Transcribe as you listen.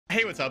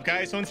Hey, what's up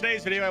guys? So in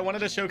today's video I wanted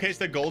to showcase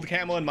the gold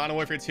camo in Modern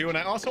Warfare 2, and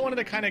I also wanted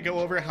to kind of go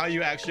over how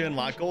you actually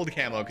unlock gold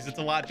camo because it's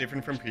a lot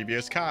different from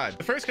previous COD.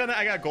 The first gun that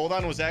I got gold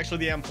on was actually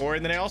the M4,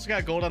 and then I also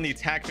got gold on the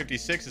TAC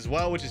 56 as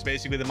well, which is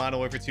basically the Modern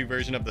Warfare 2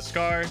 version of the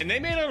SCAR, and they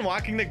made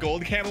unlocking the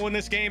gold camo in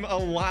this game a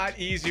lot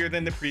easier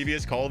than the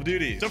previous Call of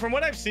Duty. So from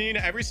what I've seen,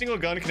 every single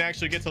gun can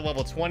actually get to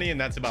level 20,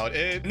 and that's about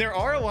it. And there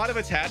are a lot of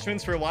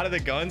attachments for a lot of the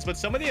guns, but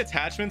some of the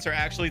attachments are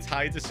actually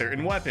tied to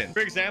certain weapons.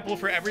 For example,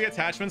 for every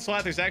attachment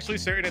slot, there's actually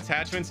certain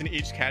attachments in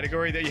each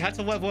category that you have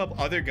to level up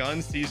other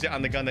guns to use it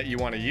on the gun that you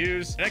want to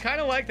use, and I kind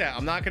of like that.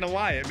 I'm not gonna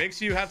lie, it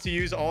makes you have to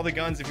use all the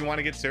guns if you want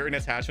to get certain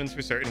attachments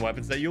for certain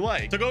weapons that you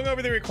like. So going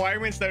over the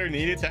requirements that are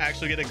needed to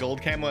actually get a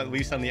gold camo, at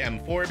least on the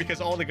M4,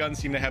 because all the guns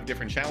seem to have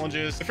different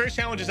challenges. The first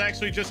challenge is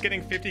actually just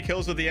getting 50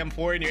 kills with the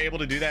M4, and you're able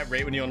to do that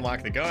right when you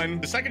unlock the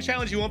gun. The second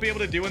challenge you won't be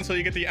able to do until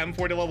you get the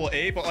M4 to level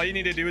 8, but all you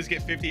need to do is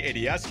get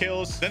 50 ADS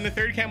kills. Then the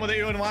third camo that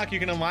you unlock, you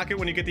can unlock it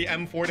when you get the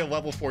M4 to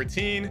level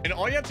 14, and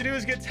all you have to do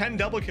is get 10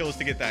 double kills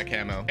to get that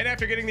camo. And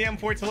after getting the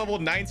M4 to level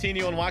 19,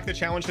 you unlock the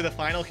challenge for the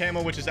final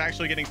camo, which is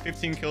actually getting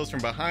 15 kills from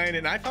behind,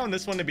 and I found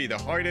this one to be the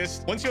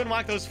hardest. Once you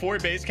unlock those 4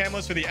 base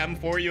camos for the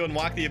M4, you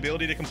unlock the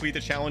ability to complete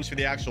the challenge for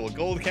the actual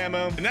gold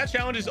camo, and that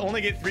challenge is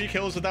only get 3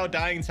 kills without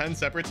dying 10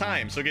 separate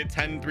times, so get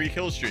 10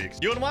 3-kill streaks.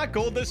 You unlock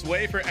gold this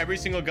way for every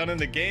single gun in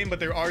the game, but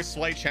there are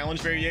slight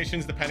challenge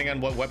variations depending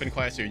on what weapon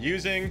class you're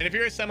using, and if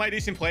you're a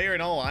semi-decent player, in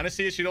all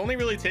honesty, it should only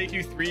really take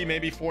you 3,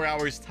 maybe 4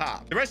 hours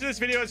top. The rest of this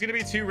video is going to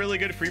be 2 really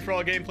good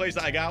free-for-all gameplays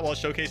that I got while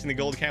showcasing the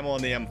gold camo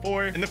on the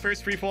M4. In the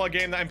first free-for-all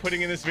game that I'm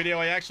putting in this video,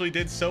 I actually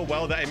did so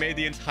well that I made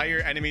the entire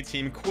enemy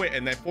team quit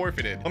and they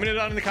forfeited. Let me know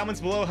down in the comments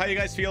below how you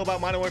guys feel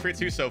about Modern Warfare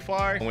 2 so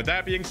far. And with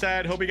that being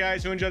said, hope you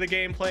guys do enjoy the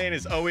gameplay, and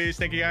as always,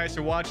 thank you guys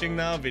for watching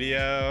the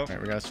video. All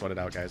right, we gotta sweat it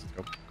out, guys.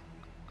 Let's go.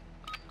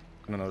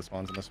 I don't know the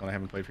spawns on this one. I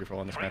haven't played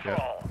free-for-all on this map yet.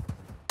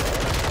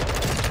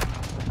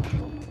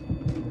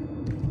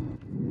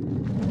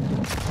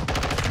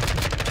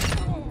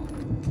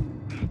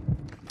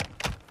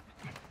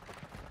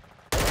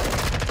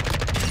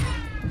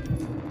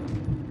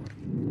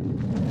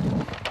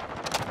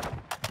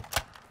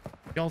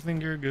 Y'all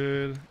think you're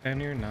good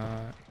and you're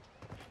not.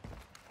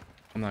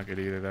 I'm not good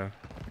either though.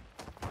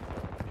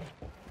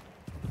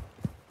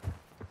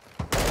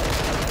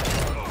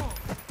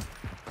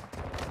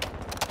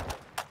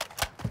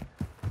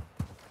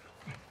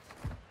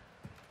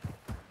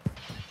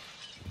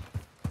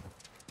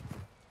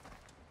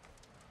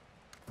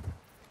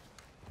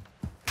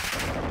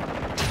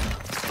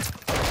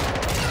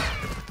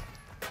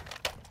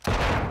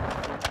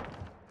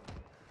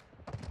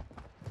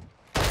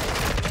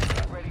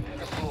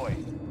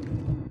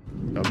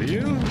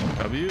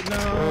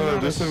 No.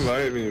 Just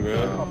invite me,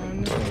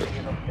 man.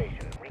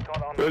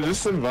 Bro,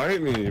 just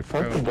invite me.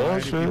 Fuck the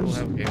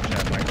bullshit.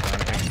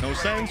 Makes no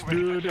sense,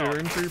 dude. You're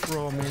in free for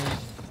all, man.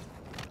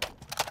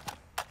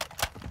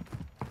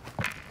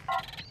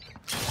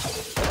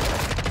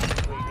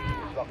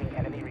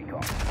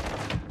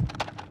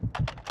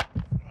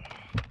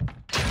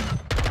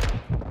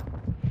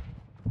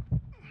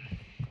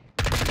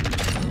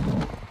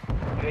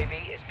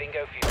 UAV is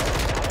bingo fuel.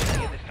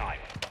 At this time.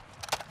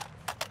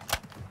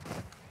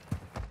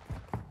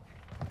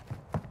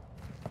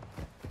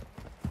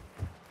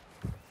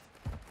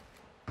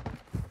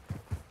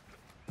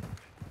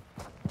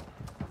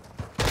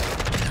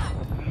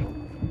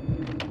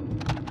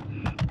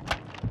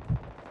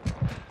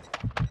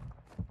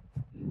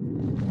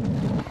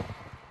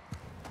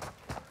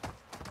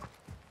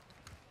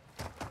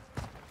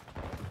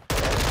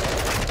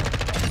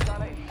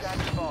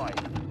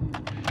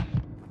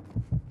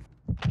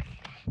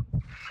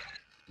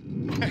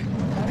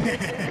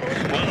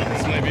 Well,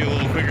 this might be a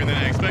little quicker than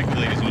I expected,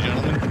 ladies and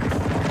gentlemen.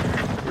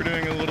 We're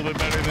doing a little bit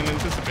better than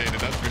anticipated,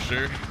 that's for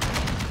sure.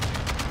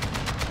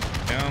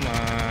 Come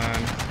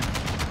on.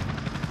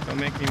 Don't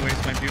make me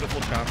waste my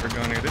beautiful chopper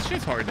gun here. This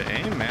shit's hard to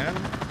aim, man.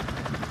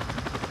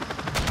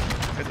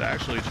 It's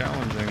actually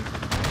challenging.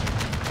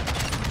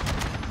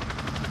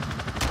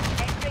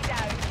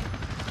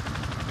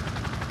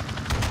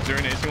 Is there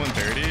an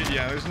AC-130?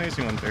 Yeah, there's an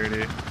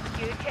AC-130.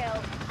 You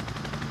killed.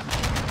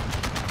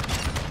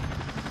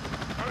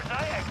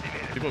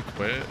 People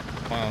quit.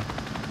 Wow.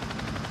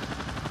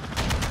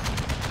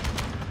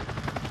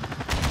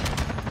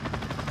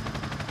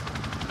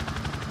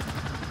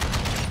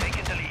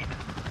 Taking the lead.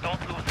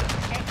 Don't lose it.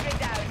 X-ray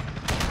down.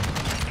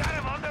 Got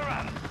him on the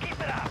run. Keep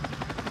it up.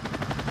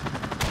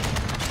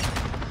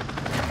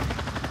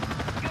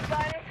 Good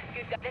guns.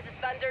 Good guns. This is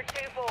Thunder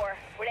 2-4.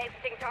 We're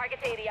exiting target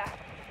area.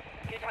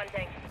 Good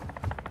hunting.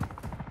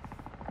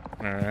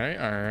 All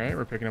right.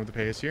 We're picking up the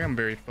pace here. I'm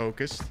very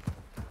focused.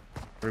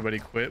 Everybody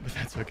quit, but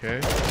that's okay.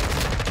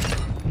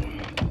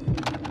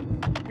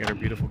 We got our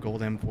beautiful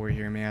gold M4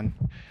 here, man.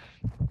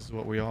 This is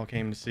what we all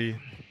came to see.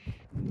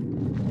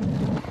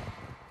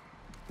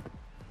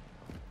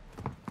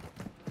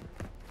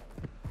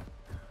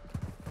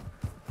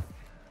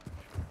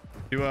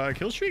 Do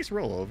kill streaks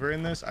roll over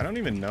in this? I don't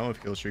even know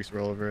if kill streaks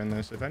roll over in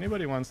this. If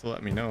anybody wants to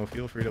let me know,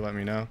 feel free to let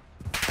me know.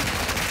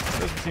 It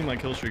doesn't seem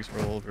like kill streaks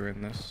roll over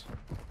in this.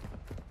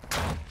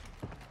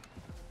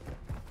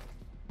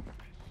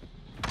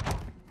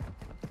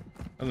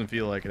 Doesn't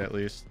feel like it, at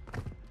least.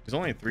 There's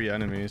only 3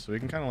 enemies, so we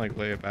can kind of like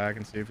lay it back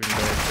and see if we can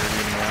go like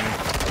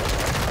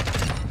 30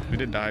 and 1. We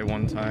did die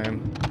one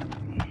time.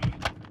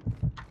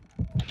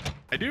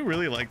 I do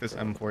really like this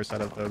M4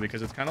 setup though,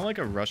 because it's kind of like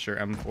a rusher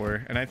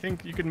M4, and I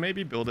think you could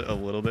maybe build it a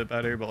little bit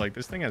better, but like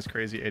this thing has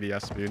crazy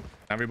ADS speed.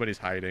 Everybody's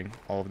hiding.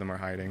 All of them are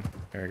hiding.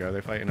 There we go.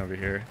 They're fighting over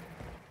here.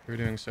 We're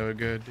doing so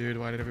good, dude.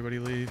 Why did everybody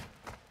leave?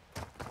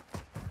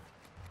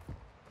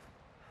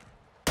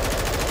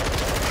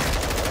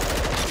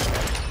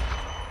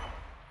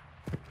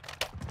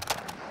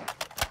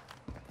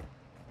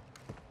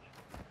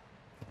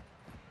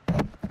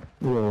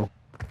 Whoa.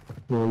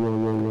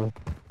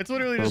 It's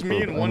literally just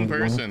me and one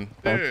person,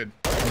 dude.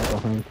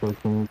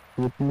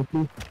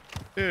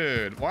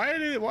 Dude, why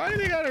do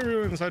they gotta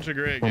ruin such a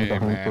great game,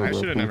 man? I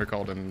should have never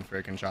called in the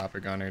freaking chopper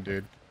gunner,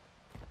 dude.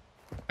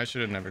 I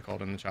should have never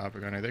called in the chopper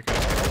gunner. They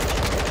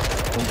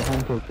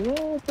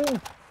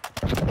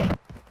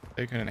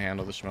couldn't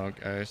handle the smoke,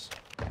 guys.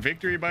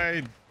 Victory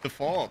by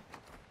default.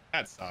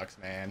 That sucks,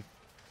 man.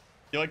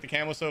 You like the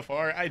camo so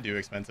far? I do,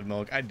 expensive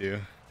milk. I do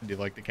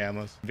like the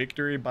camos.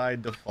 Victory by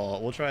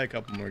default. We'll try a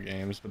couple more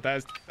games, but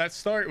that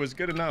start was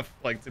good enough,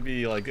 like, to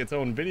be like its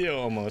own video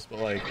almost. But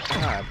like,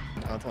 God,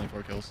 oh, it's only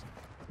 4 kills.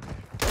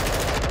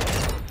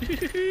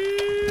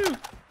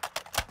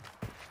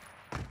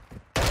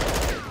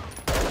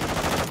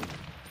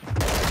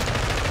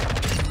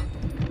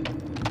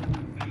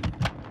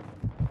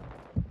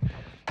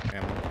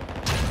 Camo.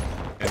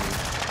 And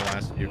the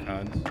last few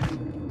cons.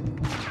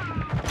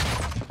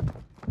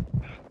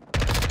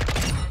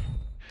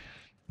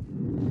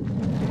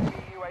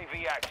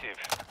 UAV active.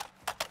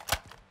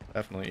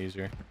 Definitely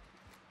easier.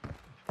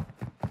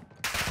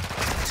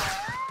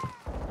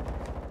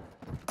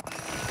 I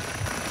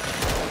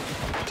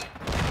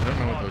don't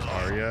know what those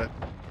are yet,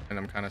 and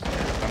I'm kind of scared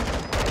of them.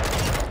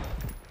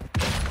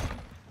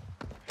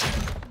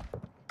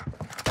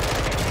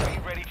 Be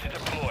ready to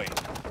deploy.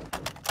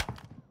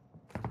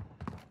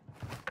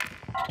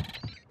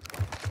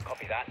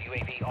 Copy that.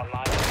 UAV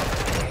online.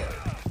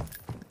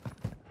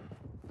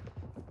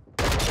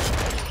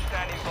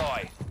 Standing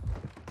by.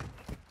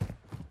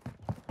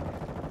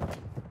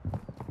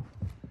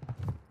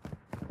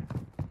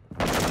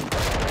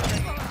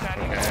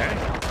 Okay.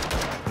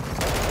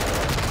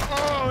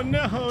 Oh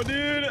no,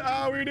 dude!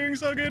 Oh, we were doing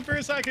so good for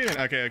a second.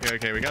 Okay.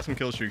 We got some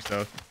kill streaks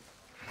though.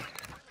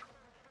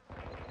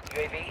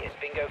 UAV is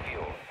bingo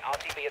fuel.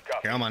 RTB is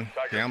got. Come on.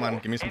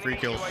 Give me some free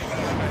kills.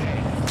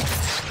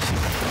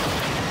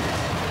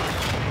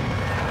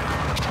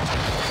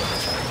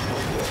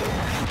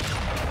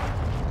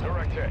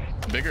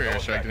 Bigger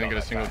airstrike, didn't get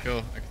a single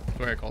kill. I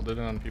swear I called it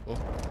in on people.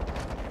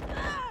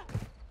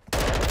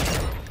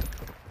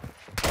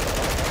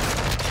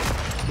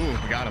 Ooh,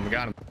 we got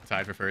him.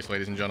 Tied for first,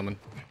 ladies and gentlemen.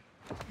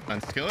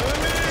 Man's killing me.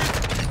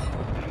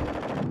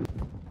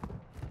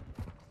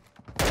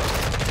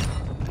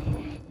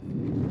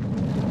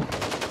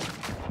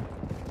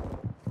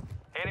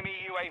 Enemy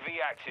UAV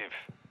active.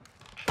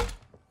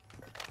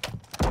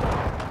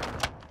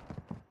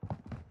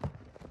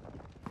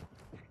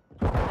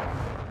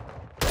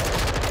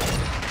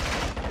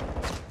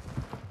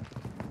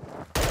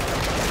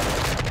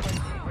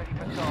 Ready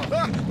for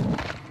target.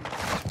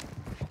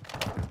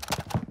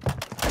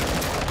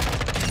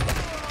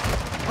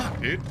 Fuck,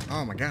 dude.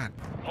 Oh my god.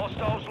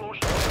 Hostiles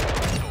launched.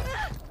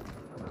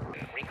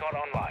 Recon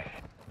online.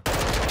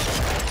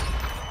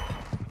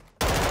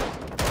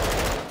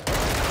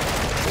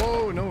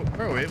 Whoa, no,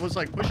 bro, it was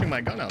like pushing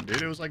my gun up,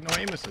 dude. It was like no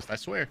aim assist, I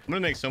swear. I'm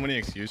gonna make so many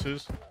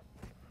excuses.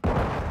 I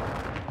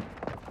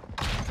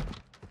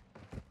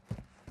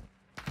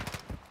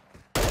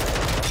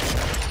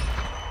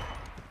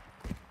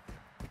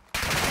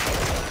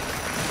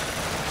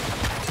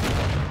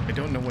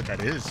don't know what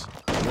that is.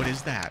 What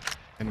is that?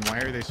 And why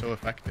are they so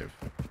effective?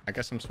 I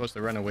guess I'm supposed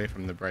to run away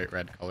from the bright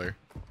red color.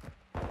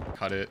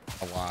 Cut it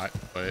a lot,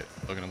 but it's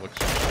still gonna look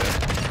so shit.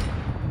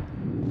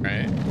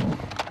 Right?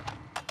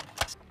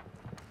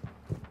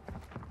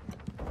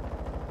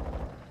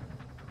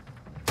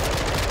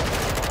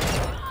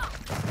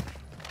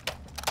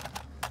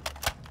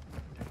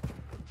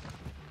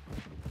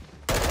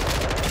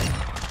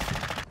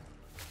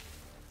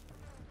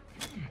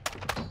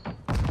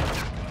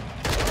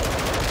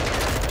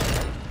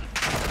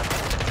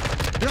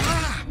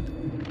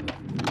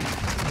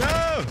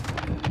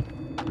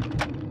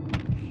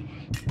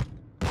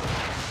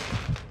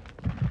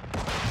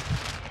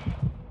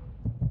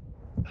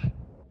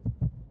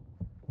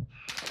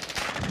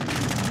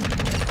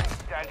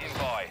 Standing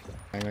by.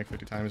 Like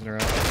 50 times in a row.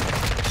 Be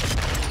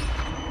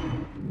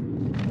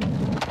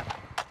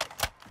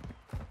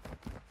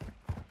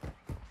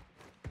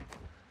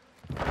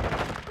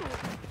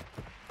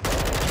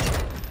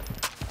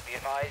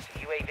advised,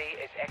 UAV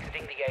is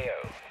exiting the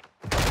AO.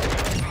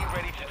 Be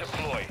ready to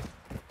deploy.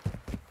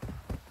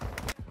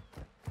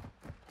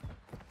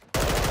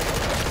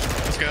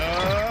 Let's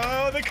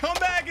go! The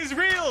comeback is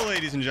real,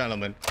 ladies and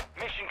gentlemen.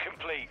 Mission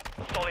complete.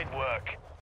 Solid work.